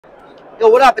Yo,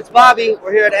 what up? It's Bobby.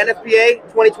 We're here at NFPA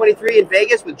 2023 in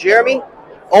Vegas with Jeremy,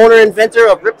 owner and inventor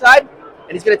of Riptide,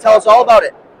 and he's going to tell us all about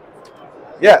it.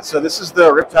 Yeah, so this is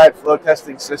the Riptide Flow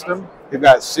Testing System. We've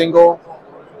got single,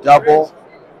 double,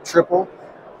 triple,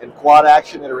 and quad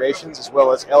action iterations, as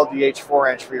well as LDH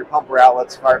 4-inch for your pumper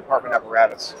outlets, fire department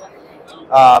apparatus.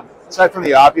 Aside from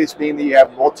the obvious being that you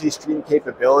have multi-stream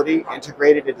capability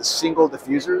integrated into single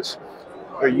diffusers,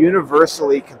 they're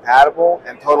universally compatible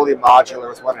and totally modular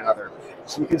with one another.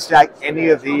 So you can stack any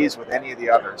of these with any of the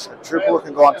others. A triple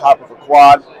can go on top of a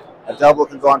quad, a double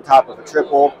can go on top of a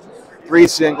triple, 3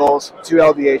 singles, 2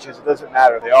 LDHs, it doesn't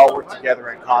matter. They all work together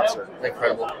in concert.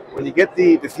 Incredible. When you get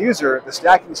the diffuser, the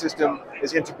stacking system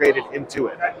is integrated into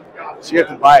it. So you have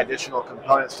to buy additional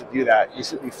components to do that. You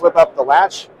simply flip up the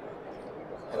latch,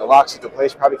 and it locks into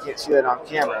place. Probably can't see that on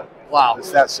camera. Wow.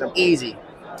 It's that simple. Easy.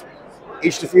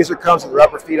 Each diffuser comes with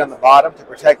rubber feet on the bottom to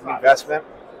protect the investment.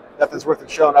 Nothing's worth it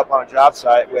showing up on a job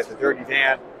site with a dirty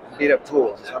van and beat up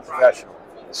tools. It's unprofessional.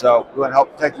 So we want to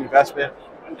help protect the investment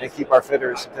and keep our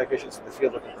fitters and technicians in the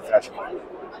field looking professional.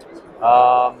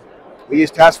 We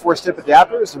use Task Force tip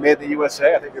adapters. They're made in the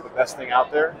USA. I think they're the best thing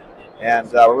out there.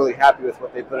 And we're really happy with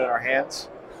what they put in our hands.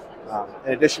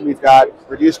 In addition, we've got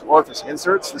reduced orifice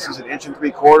inserts. This is an 1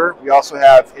 3/4. We also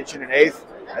have 1 1/8.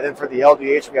 And then for the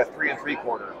LDH, we have 3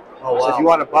 3/4. Oh, wow. So if you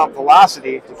want to bump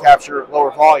velocity to capture lower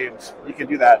volumes, you can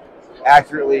do that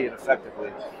accurately and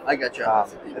effectively. I got you.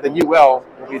 And then UL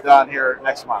will be done here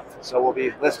next month. So we'll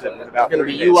be listed in about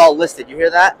 30 days. It's going to be UL listed. You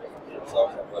hear that?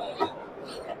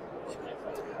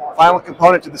 Final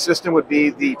component to the system would be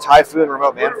the Typhoon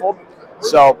remote manifold.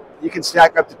 So you can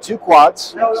stack up to 2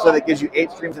 quads, so that gives you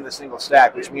 8 streams in a single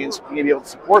stack, which means you need to be able to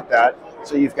support that.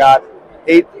 So you've got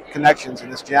 8 connections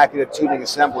in this jacketed tubing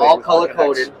assembly. All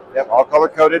color-coded. Yep, all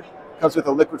color-coded. Comes with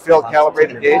a liquid-filled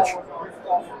calibrated gauge.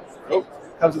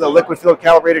 Comes with a liquid-filled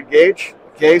calibrated gauge,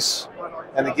 case,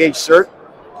 and the gauge cert.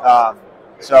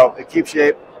 So it keeps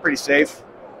you pretty safe.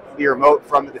 Be remote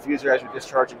from the diffuser as you're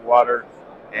discharging water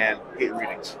and gauge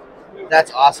readings.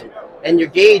 That's awesome. And your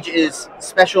gauge is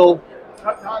special.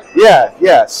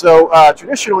 Yeah. So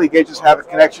traditionally, gauges have a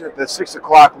connection at the 6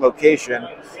 o'clock location,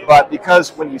 but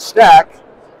because when you stack,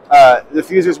 the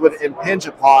diffusers would impinge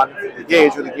upon the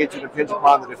gauge, or the gauge would impinge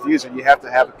upon the diffuser, you have to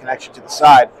have a connection to the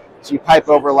side. So you pipe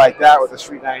over like that with a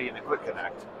Street 90 and a quick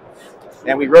connect.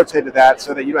 And we rotated that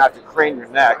so that you don't have to crane your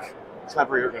neck. It's not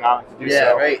very ergonomic to do so.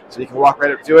 Yeah, right. So you can walk right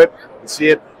up to it and see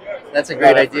it. That's a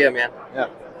great idea, man. Yeah.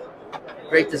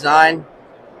 Great design.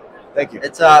 Thank you.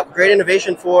 It's a great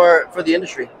innovation for the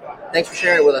industry. Thanks for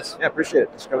sharing it with us. Yeah, appreciate it.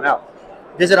 Thanks for coming out.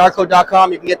 Visit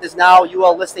arcode.com. You can get this now.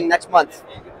 UL listing next month.